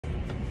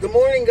Good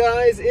morning,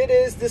 guys. It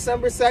is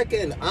December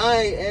 2nd.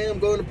 I am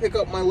going to pick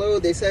up my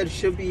load. They said it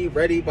should be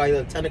ready by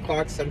the 10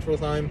 o'clock Central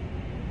Time.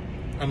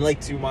 I'm like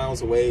 2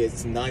 miles away.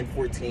 It's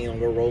 9:14. I'm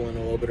going to roll in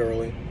a little bit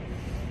early.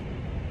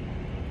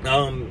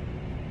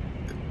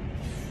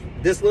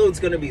 This load's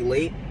going to be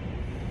late.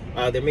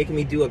 They're making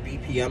me do a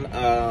BPM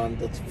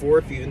the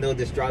 4th, even though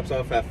this drops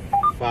off at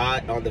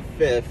 5 on the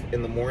 5th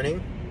in the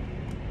morning.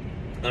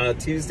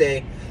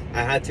 Tuesday,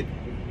 I had to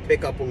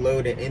pick up a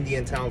load in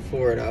Indiantown,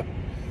 Florida.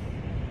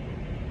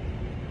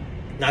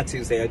 Not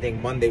Tuesday, I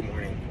think Monday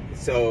morning.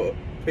 So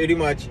pretty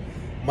much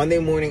Monday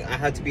morning I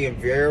had to be in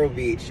Vero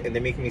Beach, and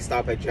they're making me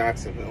stop at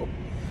Jacksonville.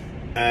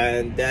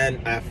 And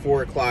then at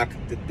 4 o'clock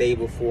the day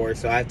before,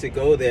 so I have to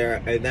go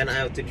there, and then I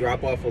have to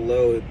drop off a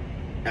load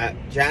at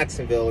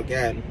Jacksonville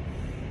again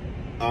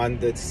on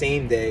the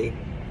same day.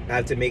 I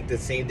have to make the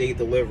same day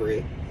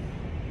delivery,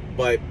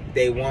 but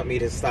they want me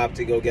to stop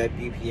to go get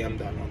BPM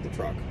done on the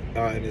truck,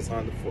 and it's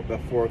on the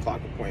 4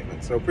 o'clock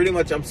appointment. So pretty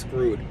much I'm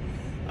screwed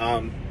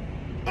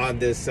on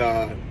this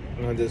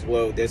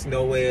load. There's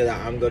no way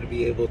that I'm going to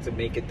be able to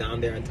make it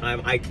down there in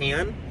time. I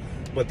can,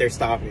 but they're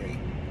stopping me,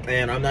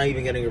 and I'm not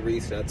even getting a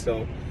reset.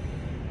 So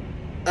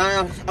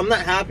I'm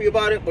not happy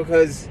about it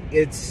because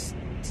it's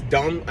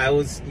dumb.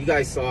 You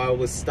guys saw I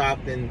was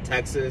stopped in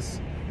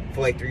Texas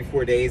for like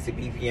 3-4 days. The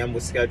BPM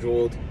was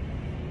scheduled,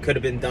 could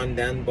have been done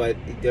then, but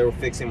they were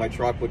fixing my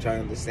truck, which I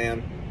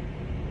understand.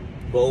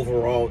 But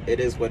overall, it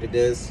is what it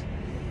is,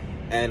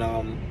 and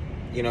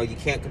you know, you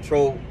can't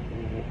control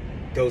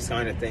those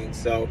kind of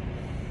things. So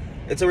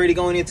it's already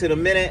going into the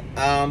minute.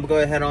 Go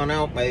ahead on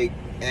out, Mike,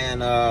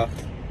 and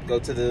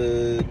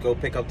go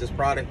pick up this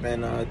product,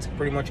 and it's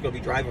pretty much gonna be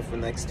driving for the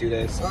next 2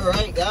 days. All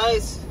right,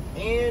 guys,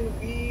 and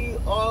we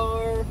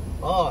are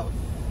off.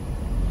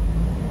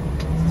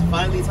 It's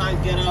finally time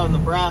to get out of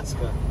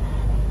Nebraska.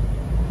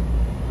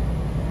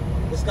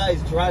 This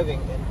guy's driving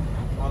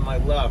on my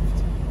left,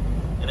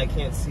 and I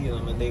can't see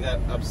them, and they got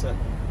upset.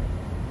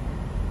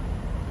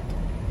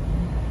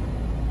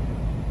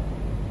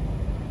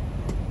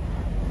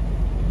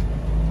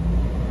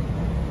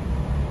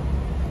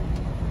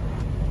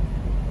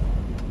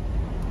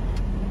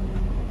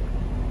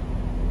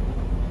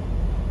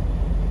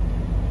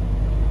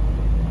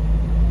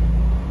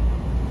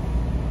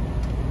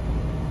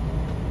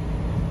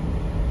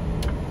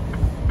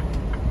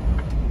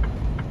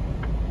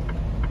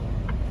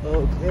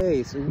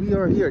 Okay, so we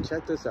are here.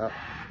 Check this out.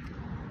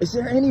 Is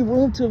there any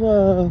room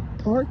to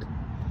park?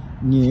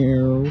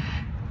 No.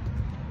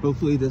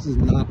 Hopefully this is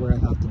not where I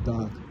have to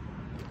dock.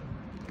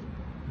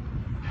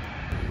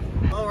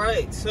 All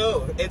right,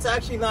 so it's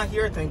actually not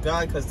here, thank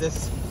God, because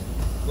this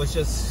was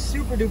just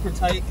super duper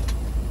tight.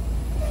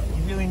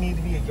 You really need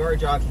to be a yard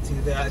jockey to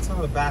do that. It's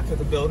on the back of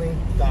the building,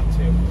 dock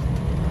 2.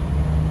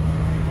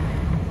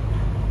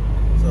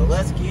 So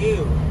let's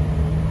go.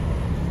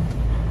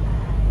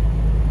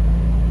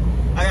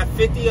 I got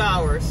 50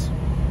 hours,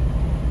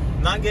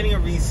 not getting a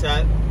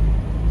reset,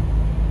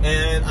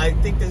 and I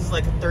think this is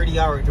like a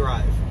 30-hour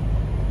drive.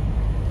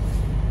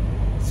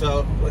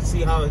 So let's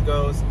see how it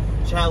goes.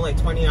 Should have like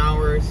 20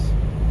 hours,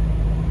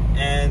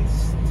 and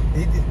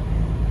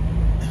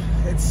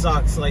it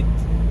sucks. Like,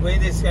 the way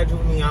they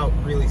scheduled me out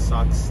really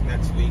sucks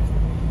next week,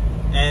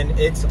 and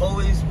it's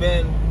always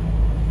been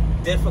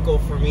difficult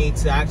for me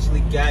to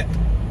actually get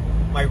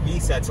my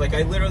resets. Like,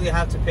 I literally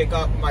have to pick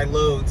up my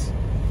loads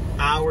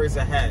hours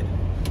ahead.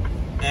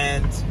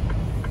 And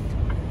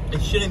it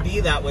shouldn't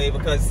be that way,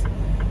 because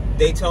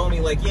they told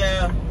me, like,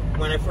 yeah,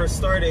 when I first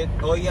started,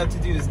 all you have to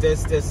do is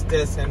this, this,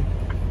 this, and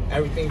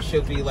everything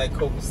should be like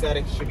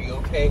copacetic, should be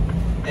okay.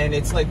 And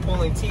it's like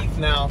pulling teeth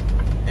now.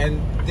 And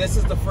this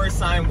is the first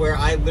time where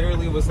I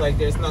literally was like,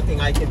 there's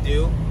nothing I can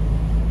do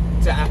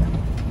to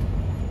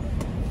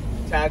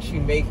actually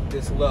make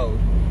this load.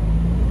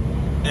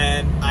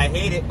 And I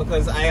hate it,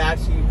 because I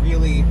actually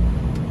really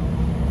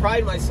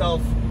pride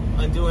myself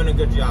on doing a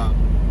good job,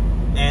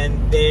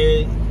 and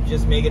they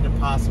just make it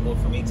impossible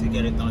for me to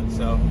get it done.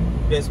 So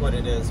it is what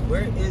it is.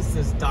 Where is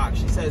this dock?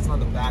 She said it's on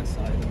the back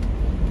side.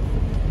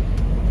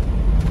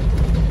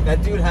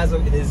 That dude has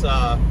his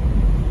I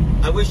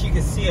wish you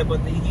could see it, but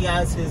he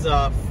has his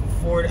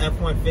Ford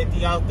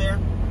F-150 out there,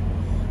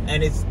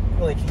 and it's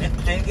like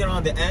hanging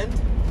on the end,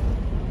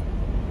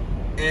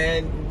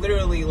 and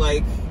literally,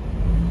 like,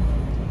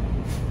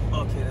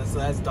 okay,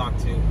 that's dock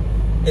 2.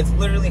 It's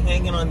literally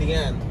hanging on the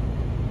end,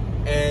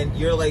 and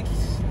you're like,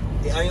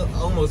 I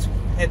almost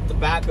hit the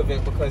back of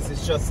it because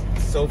it's just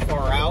so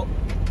far out.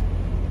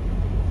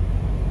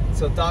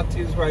 So dock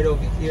 2 is right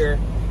over here.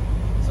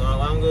 So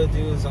all I'm gonna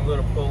do is I'm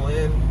gonna pull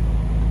in.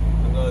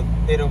 I'm gonna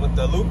hit it with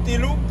the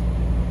loop-de-loop.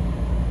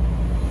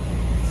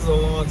 This is a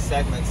long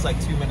segment. It's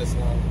like 2 minutes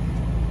long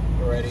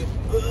already.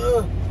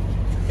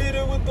 Hit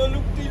it with the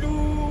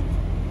loop-de-loop.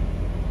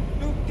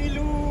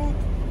 Loop-de-loop.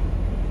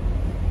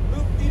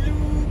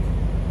 Loop-de-loop.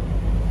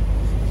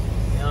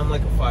 Yeah, I'm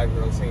like a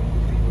 5-year-old saying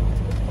loop-de-loop.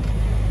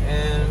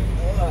 And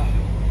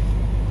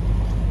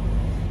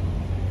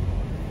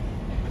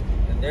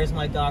there's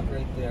my dock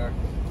right there.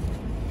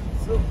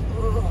 So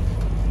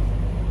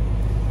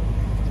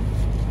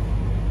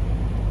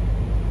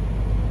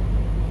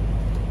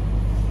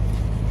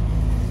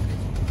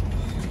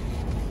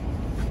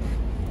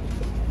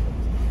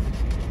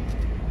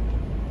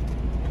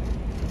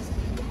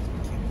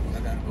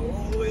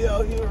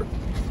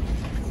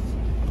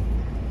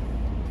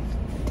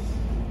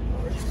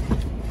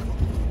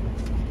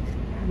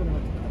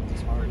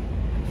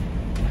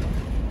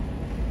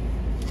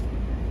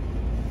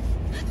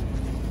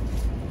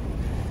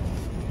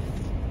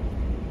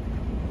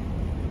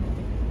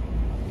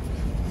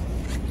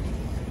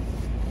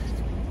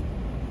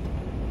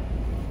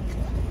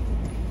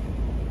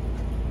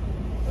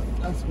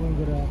That's what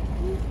I'm gonna,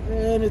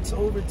 and it's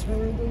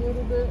overturned a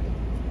little bit.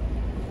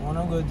 What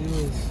I'm gonna do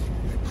is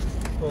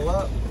pull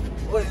up.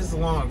 Boy, this is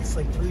long. It's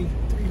like three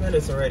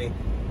minutes already.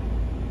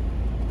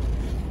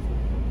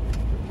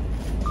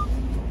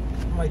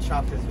 I might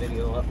chop this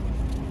video up.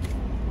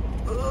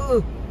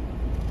 Ugh.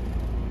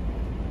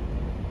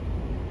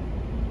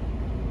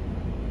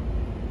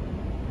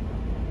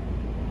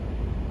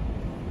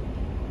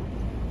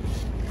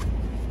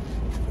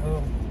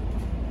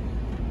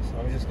 So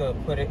I'm just gonna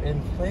put it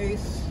in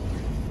place.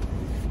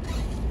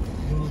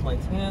 Move my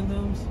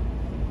tandems.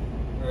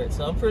 Alright,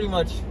 so I'm pretty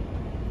much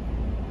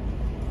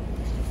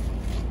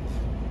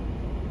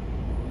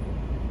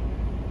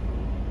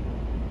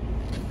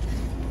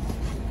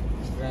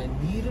where I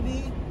need to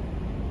be.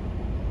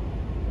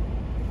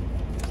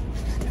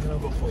 And I'll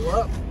go pull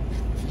up.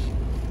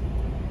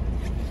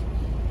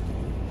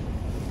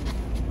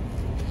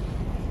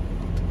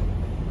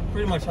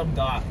 Pretty much I'm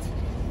docked.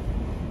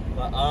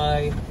 But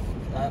I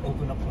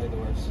opened up my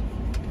doors.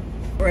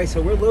 Alright,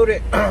 so we're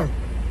loaded.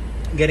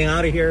 Getting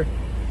out of here.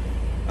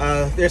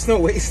 There's no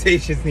weigh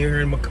stations near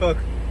here in McCook.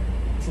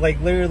 It's like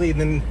literally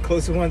the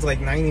closest one's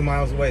like 90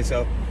 miles away,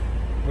 so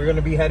we're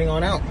gonna be heading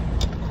on out.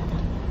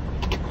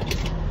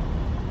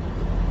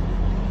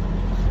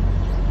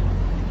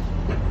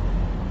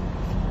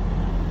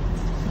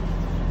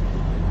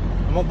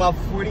 I'm about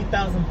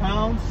 40,000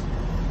 pounds.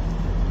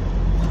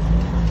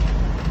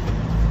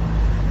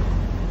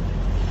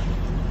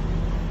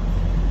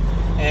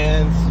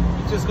 And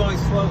just going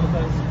slow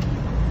because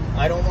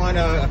I don't want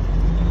to.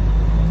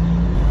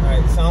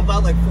 Alright, so I'm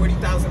about like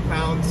 40,000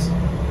 pounds.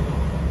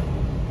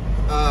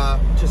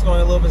 Just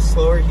going a little bit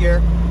slower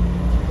here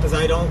because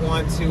I don't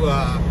want to,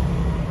 well,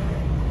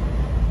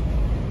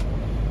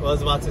 I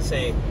was about to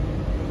say,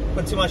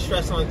 put too much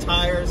stress on the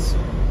tires.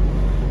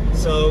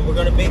 So we're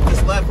going to make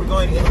this left. We're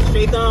going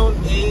straight down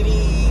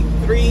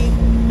 83,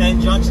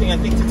 then junction, I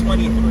think, to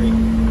 23.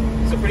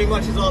 So pretty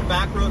much it's all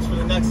back roads for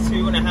the next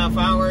 2.5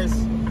 hours.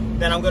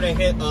 Then I'm going to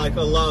hit like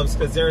a Love's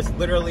because there's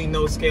literally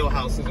no scale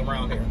houses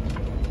around here.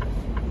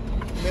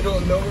 Middle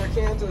of nowhere,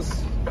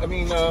 Kansas. I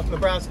mean,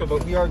 Nebraska,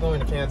 but we are going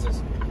to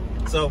Kansas.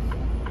 So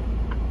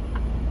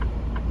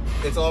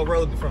it's all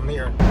road from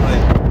here.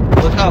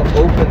 But look how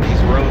open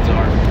these roads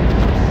are.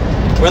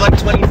 We're like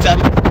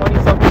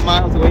 20-something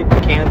miles away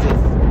from Kansas.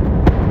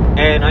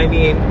 And I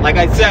mean, like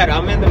I said,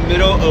 I'm in the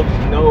middle of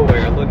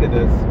nowhere. Look at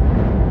this.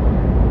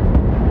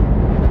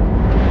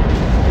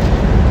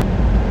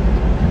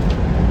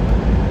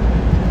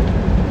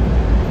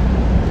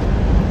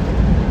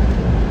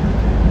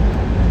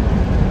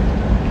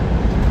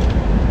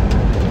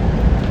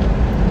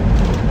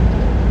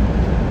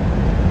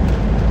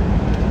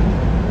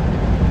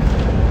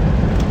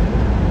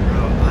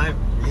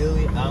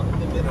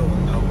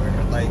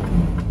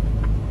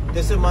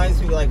 This reminds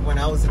me like when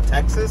I was in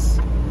Texas.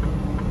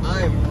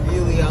 I'm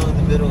really out in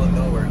the middle of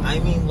nowhere. I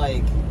mean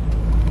like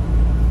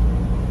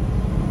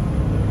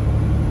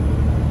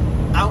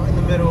out in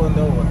the middle of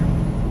nowhere.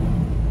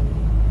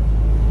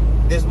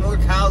 There's more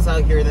cows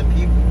out here than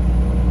people.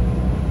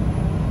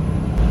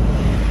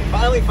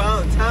 Finally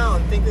found a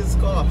town. I think this is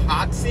called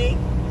Hoxie,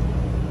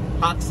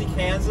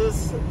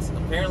 Kansas.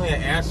 Apparently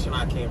an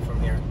astronaut came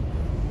from here.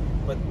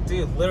 But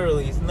dude,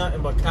 literally it's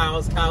nothing but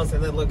cows,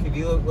 and then look, if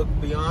you look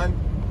beyond,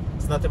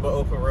 it's nothing but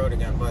open road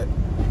again. But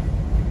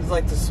it's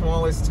like the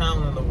smallest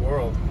town in the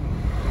world.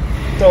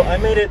 So I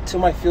made it to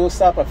my fuel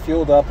stop. I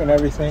fueled up and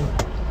everything,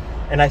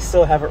 and I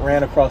still haven't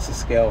ran across the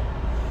scale.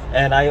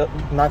 And I'm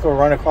not gonna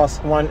run across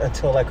one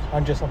until like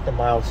 100-something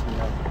miles from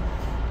now.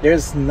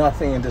 There's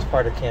nothing in this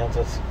part of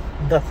Kansas.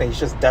 Nothing. It's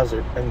just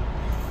desert and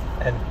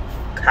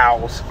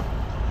cows.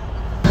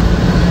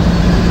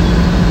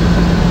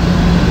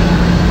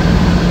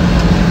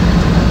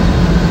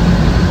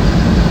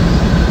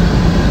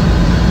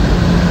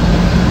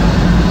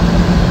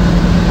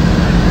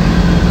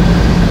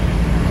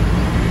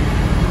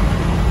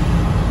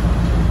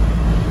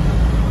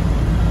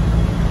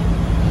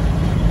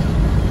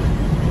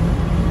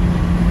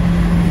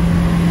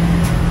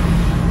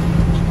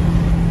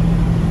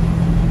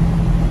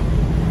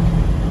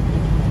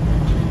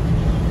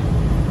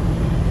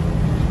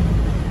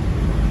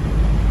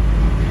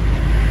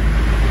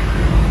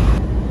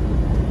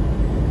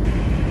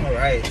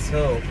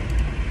 So, I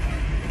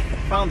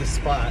found a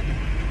spot.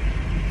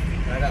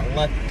 I got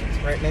lucky. It's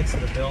right next to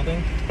the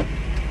building.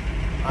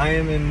 I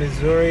am in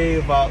Missouri,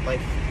 about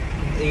like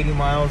 80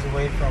 miles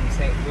away from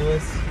St.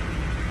 Louis.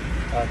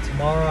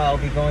 Tomorrow I'll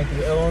be going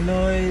through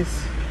Illinois,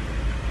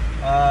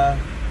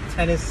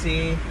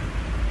 Tennessee.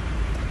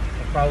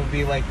 I'll probably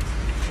be like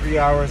 3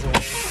 hours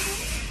away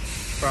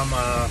from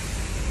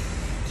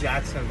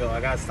Jacksonville. I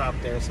gotta stop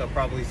there, so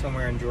probably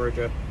somewhere in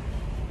Georgia.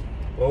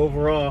 But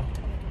overall,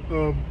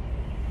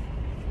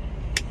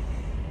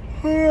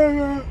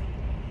 and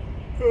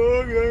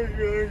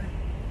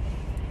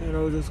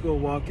I'll just go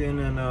walk in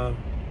and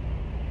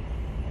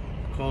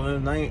call it a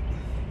night.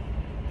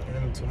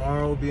 And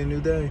tomorrow will be a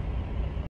new day.